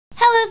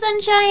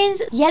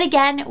Sunshines! Yet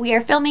again, we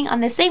are filming on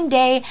the same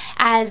day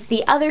as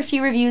the other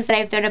few reviews that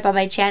I've thrown up on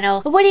my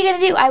channel. But what are you gonna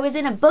do? I was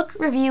in a book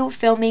review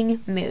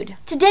filming mood.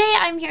 Today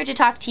I'm here to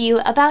talk to you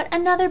about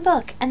another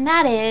book, and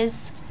that is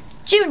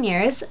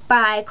Juniors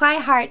by Kaui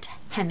Hart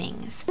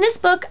Hemmings. In this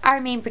book, our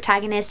main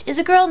protagonist is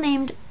a girl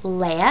named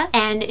Leia,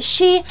 and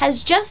she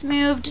has just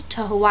moved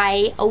to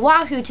Hawaii,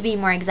 Oahu to be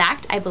more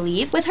exact, I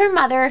believe, with her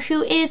mother,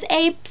 who is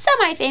a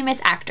semi-famous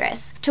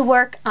actress, to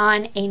work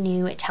on a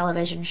new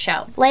television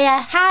show.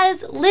 Leia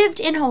has lived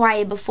in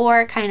Hawaii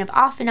before, kind of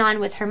off and on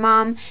with her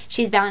mom.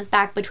 She's bounced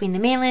back between the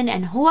mainland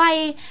and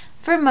Hawaii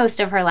for most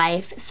of her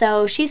life,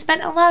 so she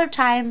spent a lot of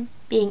time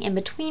being in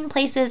between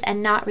places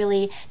and not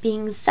really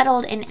being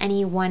settled in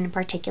any one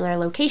particular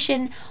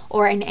location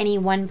or in any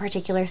one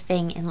particular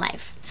thing in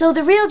life. So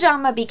the real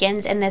drama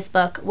begins in this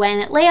book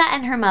when Leia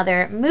and her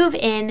mother move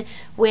in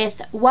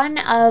with one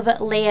of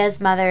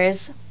Leia's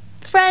mother's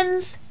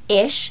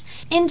friends-ish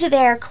into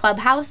their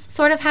clubhouse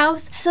sort of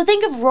house. So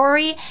think of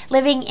Rory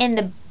living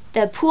in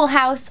the pool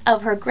house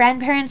of her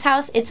grandparents'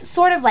 house. It's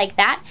sort of like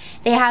that.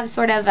 They have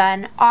sort of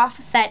an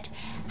offset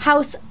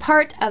house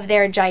part of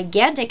their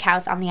gigantic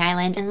house on the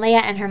island, and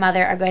Leia and her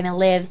mother are going to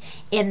live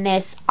in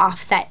this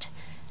offset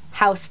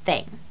house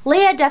thing.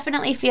 Leia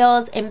definitely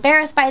feels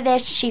embarrassed by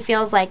this. She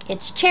feels like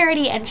it's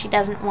charity and she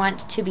doesn't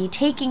want to be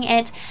taking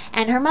it,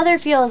 and her mother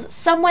feels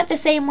somewhat the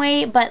same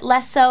way, but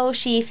less so.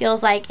 She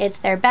feels like it's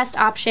their best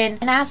option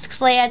and asks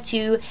Leia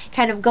to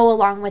kind of go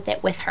along with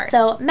it with her.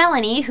 So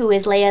Melanie, who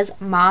is Leia's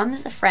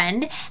mom's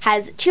friend,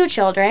 has two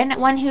children,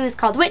 one who is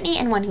called Whitney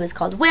and one who is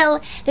called Will.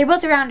 They're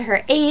both around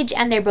her age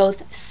and they're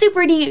both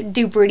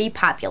super-duper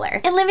popular.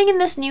 And living in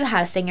this new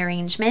housing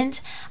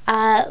arrangement,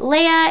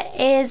 Leia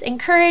is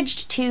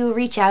encouraged to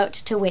reach out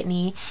to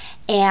Whitney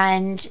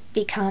and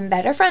become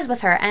better friends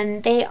with her.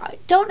 And they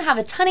don't have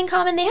a ton in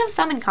common. They have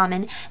some in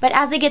common, but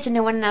as they get to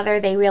know one another,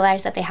 they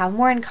realize that they have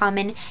more in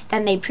common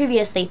than they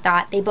previously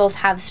thought. They both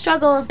have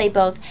struggles. They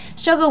both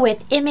struggle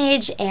with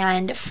image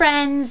and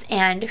friends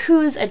and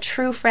who's a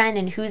true friend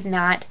and who's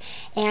not,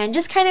 and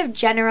just kind of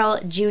general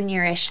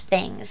juniorish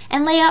things.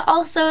 And Leia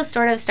also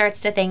sort of starts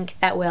to think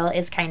that Will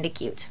is kind of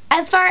cute.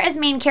 As far as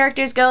main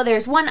characters go,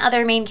 there's one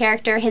other main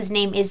character. His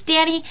name is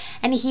Danny,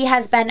 and he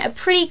has been a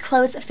pretty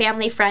close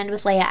family friend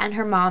with Leia and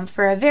her mom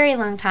for a very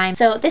long time.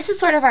 So this is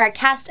sort of our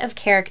cast of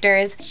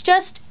characters. It's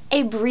just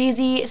a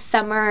breezy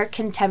summer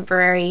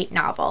contemporary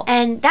novel.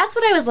 And that's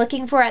what I was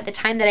looking for at the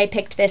time that I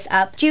picked this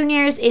up.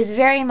 Juniors is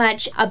very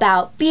much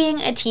about being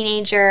a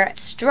teenager,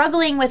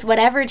 struggling with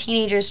whatever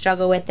teenagers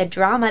struggle with, the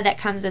drama that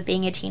comes with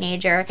being a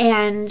teenager,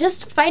 and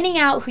just finding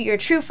out who your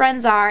true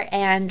friends are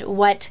and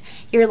what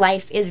your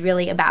life is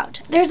really about.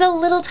 There's a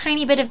little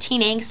tiny bit of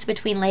teen angst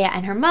between Leia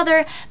and her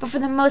mother, but for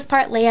the most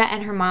part, Leia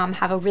and her mom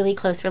have a really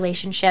close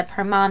relationship.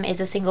 Her mom is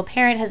a single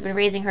parent, has been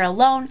raising her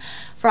alone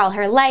for all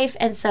her life,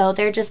 and so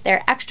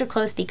they're extra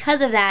close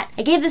because of that.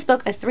 I gave this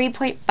book a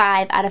 3.5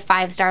 out of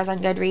 5 stars on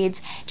Goodreads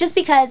just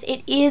because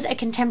it is a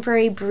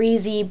contemporary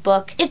breezy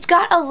book. It's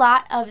got a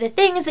lot of the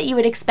things that you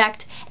would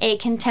expect a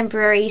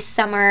contemporary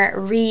summer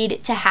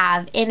read to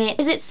have in it.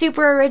 Is it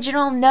super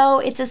original? No,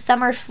 it's a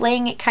summer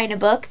fling kind of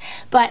book,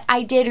 but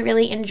I did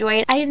really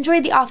enjoy it. I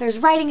enjoyed the author's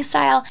writing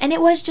style, and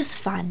it was just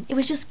fun. It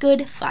was just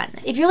good fun.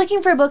 If you're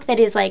looking for a book that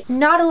is like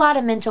not a lot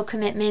of mental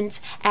commitment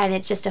and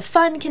it's just a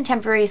fun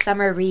contemporary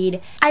summer read,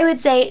 I would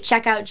say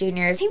check out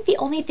Juniors. I think the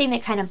only thing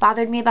that kind of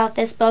bothered me about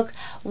this book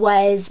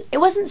was it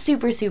wasn't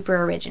super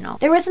original.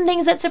 There were some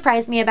things that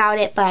surprised me about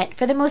it, but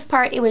for the most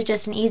part it was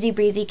just an easy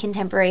breezy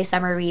contemporary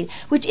summer read,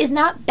 which is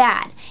not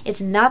bad.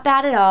 It's not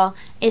bad at all.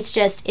 It's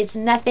just, it's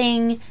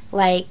nothing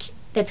like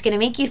that's gonna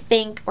make you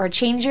think or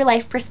change your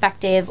life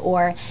perspective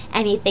or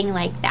anything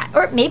like that.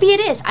 Or maybe it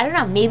is, I don't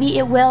know, maybe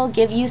it will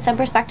give you some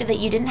perspective that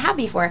you didn't have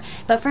before.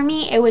 But for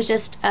me, it was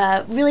just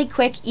a really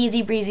quick,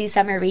 easy breezy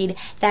summer read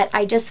that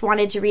I just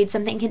wanted to read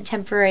something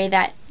contemporary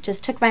that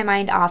just took my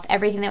mind off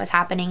everything that was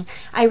happening.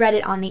 I read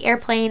it on the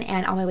airplane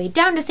and on my way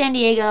down to San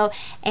Diego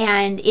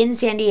and in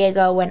San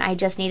Diego when I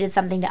just needed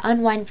something to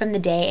unwind from the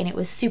day, and it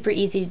was super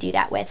easy to do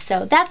that with.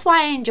 So that's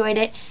why I enjoyed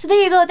it. So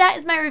there you go, that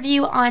is my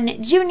review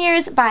on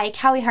Juniors by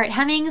Kaui Hart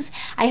Hemmings.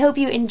 I hope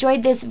you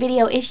enjoyed this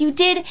video. If you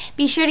did,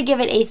 be sure to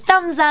give it a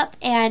thumbs up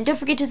and don't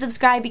forget to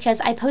subscribe because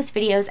I post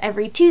videos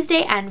every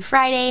Tuesday and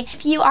Friday.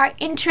 If you are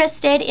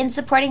interested in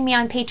supporting me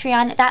on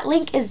Patreon, that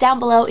link is down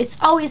below. It's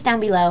always down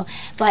below,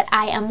 but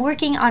I am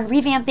working on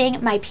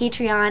revamping my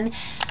Patreon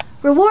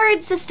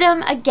reward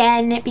system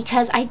again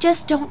because I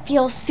just don't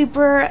feel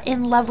super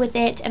in love with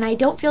it and I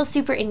don't feel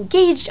super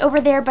engaged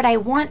over there, but I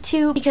want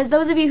to because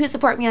those of you who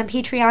support me on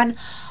Patreon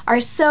are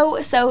so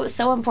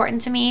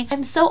important to me.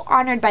 I'm so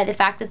honored by the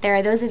fact that there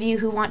are those of you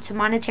who want to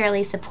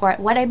monetarily support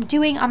what I'm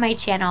doing on my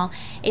channel.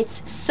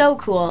 It's so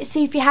cool.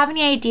 So if you have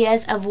any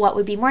ideas of what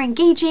would be more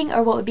engaging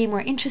or what would be more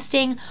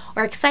interesting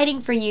or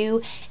exciting for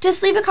you,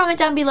 just leave a comment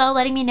down below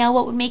letting me know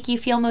what would make you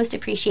feel most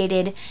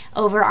appreciated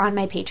over on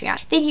my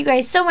Patreon. Thank you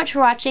guys so much for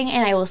watching,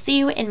 and I will see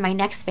you in my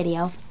next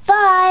video.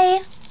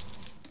 Bye!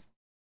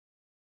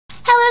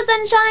 Hello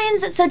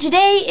Sunshines! So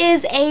today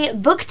is a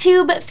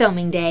booktube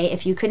filming day,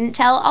 if you couldn't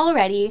tell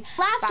already.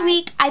 Last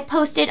week I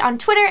posted on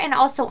Twitter and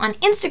also on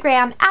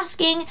Instagram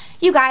asking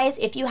you guys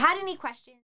if you had any questions